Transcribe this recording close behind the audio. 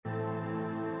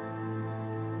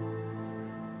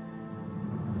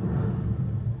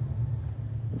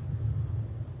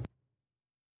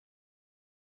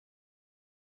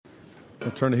I'll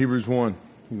turn to Hebrews 1.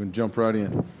 I'm going to jump right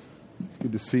in.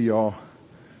 Good to see y'all.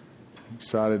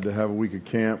 Excited to have a week of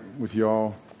camp with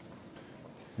y'all.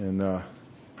 And I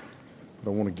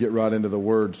want to get right into the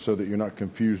Word so that you're not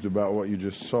confused about what you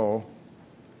just saw.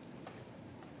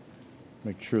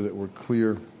 Make sure that we're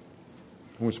clear.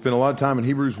 We spend a lot of time in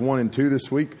Hebrews 1 and 2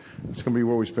 this week. It's going to be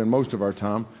where we spend most of our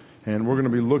time. And we're going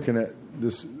to be looking at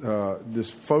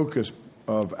this focus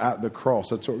of at the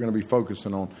cross. That's what we're going to be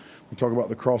focusing on. We talk about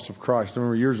the cross of Christ. I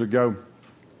remember years ago,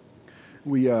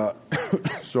 we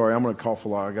sorry, I'm going to cough a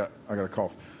lot. I got a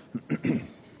cough.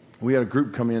 We had a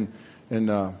group come in, and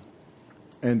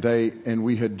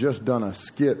we had just done a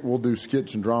skit. We'll do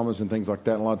skits and dramas and things like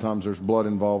that. And a lot of times there's blood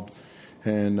involved,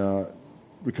 and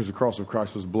because the cross of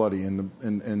Christ was bloody,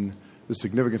 and the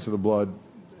significance of the blood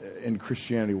in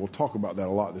Christianity. We'll talk about that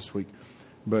a lot this week.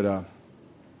 But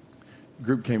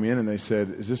group came in and they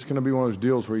said, is this going to be one of those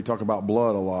deals where you talk about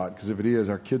blood a lot? Because if it is,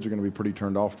 our kids are going to be pretty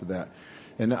turned off to that.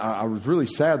 And I was really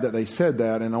sad that they said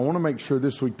that. And I want to make sure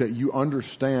this week that you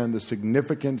understand the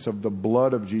significance of the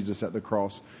blood of Jesus at the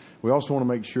cross. We also want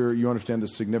to make sure you understand the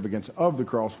significance of the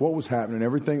cross, what was happening,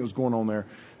 everything that was going on there,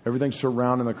 everything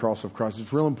surrounding the cross of Christ.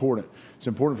 It's real important. It's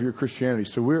important for your Christianity.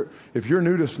 So if you're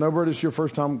new to Snowbird, this is your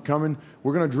first time coming,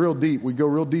 we're going to drill deep. We go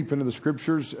real deep into the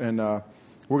scriptures, and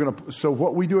so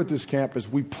what we do at this camp is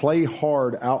we play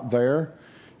hard out there,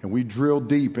 and we drill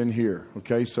deep in here.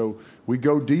 Okay, so we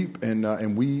go deep,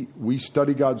 and we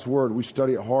study God's word. We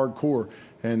study it hardcore,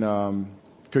 and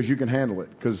because you can handle it,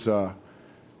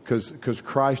 because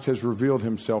Christ has revealed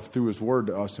himself through his word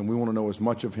to us, and we want to know as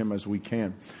much of him as we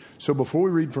can. So before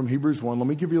we read from Hebrews 1, let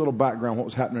me give you a little background what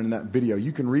was happening in that video.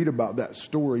 You can read about that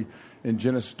story in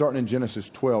Genesis, starting in Genesis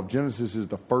 12. Genesis is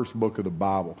the first book of the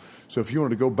Bible. So if you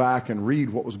wanted to go back and read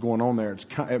what was going on there,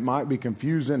 it might be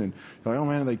confusing, and you're like, oh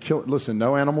man, they killed. Listen,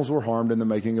 no animals were harmed in the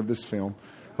making of this film.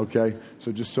 Okay,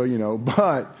 so just so you know.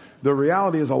 But the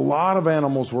reality is a lot of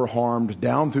animals were harmed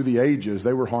down through the ages.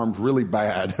 They were harmed really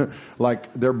bad.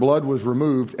 Like their blood was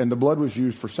removed, and the blood was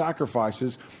used for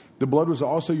sacrifices. The blood was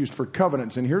also used for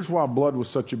covenants. And here's why blood was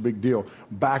such a big deal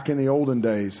back in the olden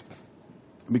days.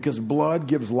 Because blood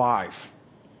gives life.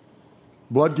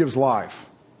 Blood gives life.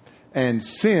 And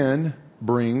sin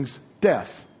brings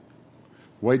death.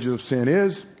 Wages of sin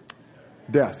is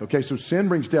death. Okay, so sin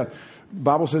brings death. The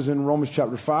Bible says in Romans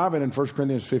chapter 5 and in 1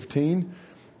 Corinthians 15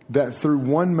 that through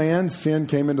one man sin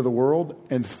came into the world,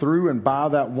 and through and by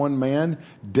that one man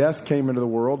death came into the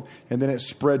world, and then it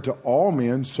spread to all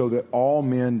men so that all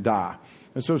men die.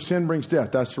 And so sin brings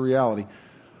death. That's the reality.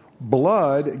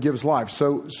 Blood gives life.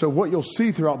 So what you'll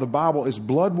see throughout the Bible is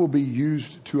blood will be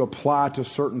used to apply to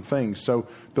certain things. So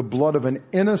the blood of an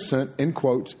innocent, in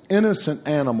quotes, innocent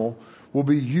animal will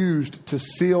be used to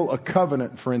seal a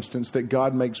covenant, for instance, that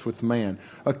God makes with man.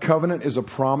 A covenant is a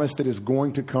promise that is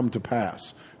going to come to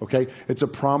pass. Okay? It's a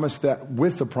promise that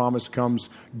with the promise comes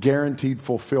guaranteed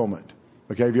fulfillment.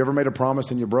 Okay? Have you ever made a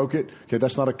promise and you broke it? Okay,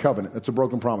 that's not a covenant. That's a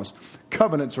broken promise.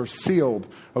 Covenants are sealed.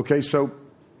 Okay, so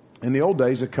in the old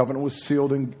days, a covenant was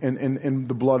sealed in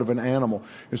the blood of an animal.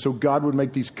 And so God would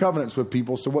make these covenants with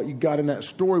people. So what you got in that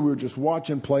story we were just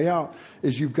watching play out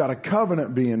is you've got a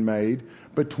covenant being made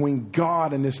between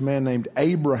God and this man named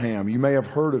Abraham. You may have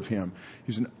heard of him.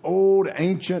 He's an old,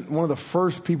 ancient, one of the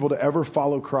first people to ever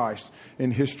follow Christ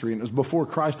in history. And it was before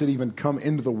Christ had even come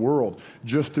into the world.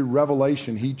 Just through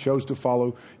revelation, he chose to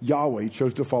follow Yahweh. He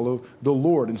chose to follow the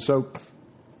Lord. And so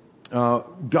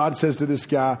God says to this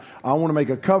guy, I want to make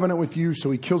a covenant with you. So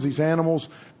he kills these animals,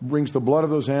 brings the blood of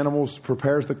those animals,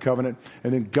 prepares the covenant,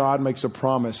 and then God makes a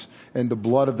promise, and the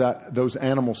blood of those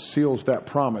animals seals that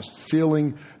promise,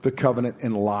 sealing the covenant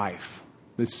in life.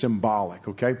 It's symbolic,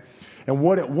 okay? And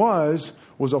what it was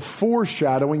a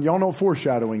foreshadowing. Y'all know what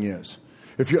foreshadowing is.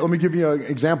 Let me give you an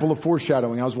example of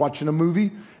foreshadowing. I was watching a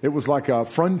movie. It was like a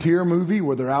frontier movie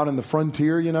where they're out in the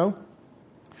frontier, you know.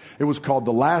 It was called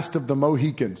The Last of the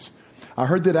Mohicans. I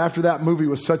heard that after that movie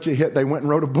was such a hit, they went and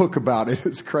wrote a book about it.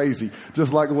 It's crazy,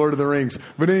 just like Lord of the Rings.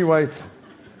 But anyway,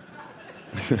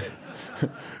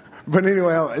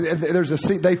 there's a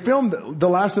scene. They filmed The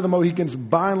Last of the Mohicans.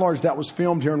 By and large, that was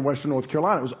filmed here in Western North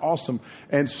Carolina. It was awesome.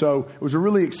 And so it was a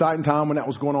really exciting time when that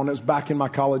was going on. It was back in my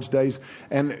college days.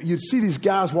 And you'd see these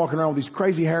guys walking around with these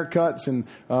crazy haircuts. And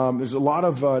there's a lot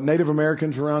of Native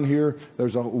Americans around here.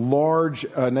 There's a large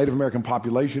Native American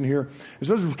population here. And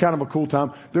so this was kind of a cool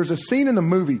time. There's a scene in the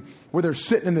movie where they're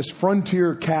sitting in this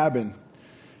frontier cabin.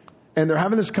 And they're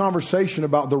having this conversation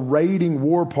about the raiding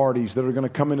war parties that are going to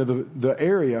come into the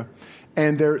area.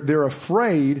 And they're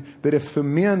afraid that if the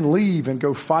men leave and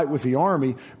go fight with the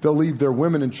army, they'll leave their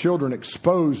women and children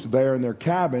exposed there in their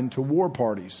cabin to war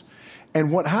parties.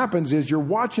 And what happens is you're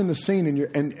watching the scene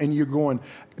and you're going,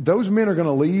 those men are going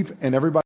to leave and everybody